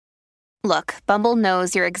Look, Bumble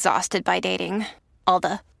knows you're exhausted by dating. All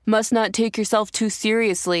the must not take yourself too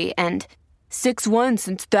seriously and 6'1"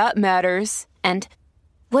 since that matters. And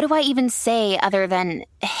what do I even say other than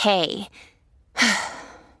hey?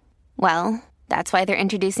 Well, that's why they're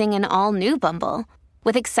introducing an all-new Bumble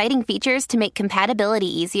with exciting features to make compatibility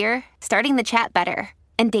easier, starting the chat better,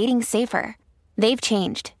 and dating safer. They've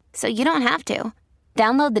changed, so you don't have to.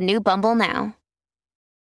 Download the new Bumble now.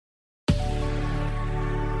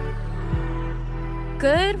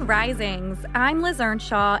 Good risings. I'm Liz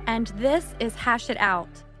Earnshaw, and this is Hash It Out.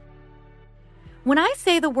 When I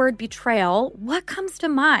say the word betrayal, what comes to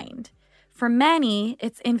mind? For many,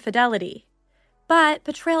 it's infidelity. But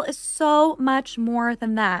betrayal is so much more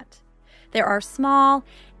than that. There are small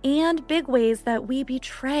and big ways that we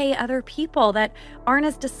betray other people that aren't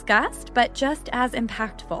as discussed, but just as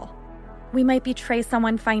impactful. We might betray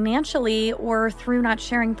someone financially or through not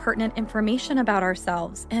sharing pertinent information about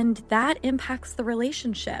ourselves, and that impacts the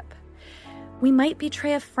relationship. We might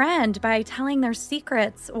betray a friend by telling their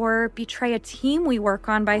secrets or betray a team we work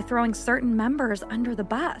on by throwing certain members under the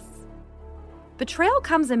bus. Betrayal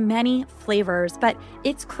comes in many flavors, but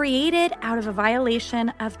it's created out of a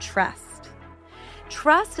violation of trust.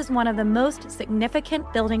 Trust is one of the most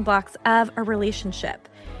significant building blocks of a relationship.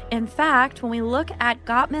 In fact, when we look at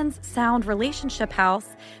Gottman's Sound Relationship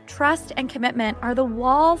House, trust and commitment are the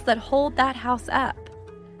walls that hold that house up.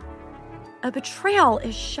 A betrayal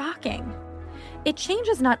is shocking. It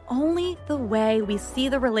changes not only the way we see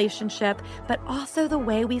the relationship, but also the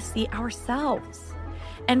way we see ourselves.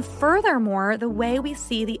 And furthermore, the way we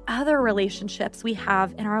see the other relationships we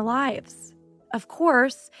have in our lives. Of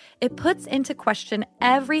course, it puts into question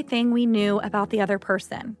everything we knew about the other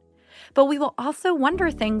person. But we will also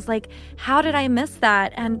wonder things like, how did I miss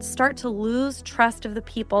that? And start to lose trust of the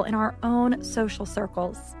people in our own social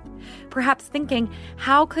circles. Perhaps thinking,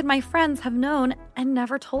 how could my friends have known and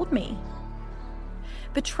never told me?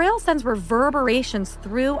 Betrayal sends reverberations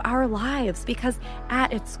through our lives because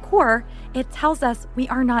at its core, it tells us we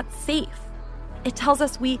are not safe. It tells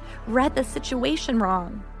us we read the situation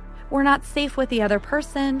wrong. We're not safe with the other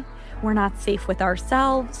person. We're not safe with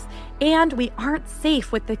ourselves, and we aren't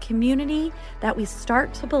safe with the community that we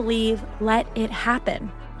start to believe let it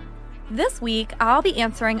happen. This week, I'll be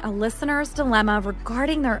answering a listener's dilemma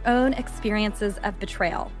regarding their own experiences of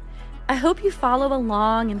betrayal. I hope you follow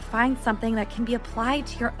along and find something that can be applied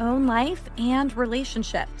to your own life and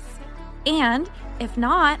relationships. And if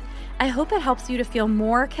not, I hope it helps you to feel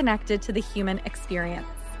more connected to the human experience.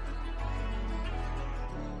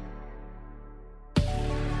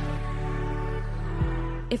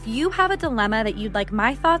 If you have a dilemma that you'd like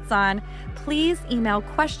my thoughts on, please email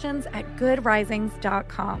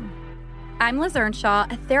questions@goodrisings.com. I'm Liz Earnshaw,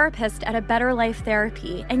 a therapist at A Better Life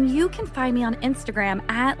Therapy, and you can find me on Instagram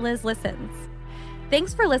 @LizListens.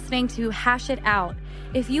 Thanks for listening to Hash It Out.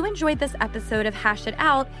 If you enjoyed this episode of Hash It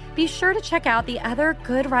Out, be sure to check out the other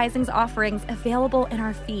Good Risings offerings available in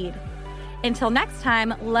our feed. Until next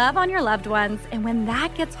time, love on your loved ones, and when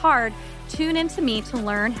that gets hard, tune in to me to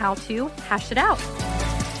learn how to hash it out.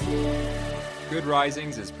 Good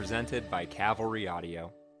Risings is presented by Cavalry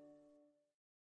Audio.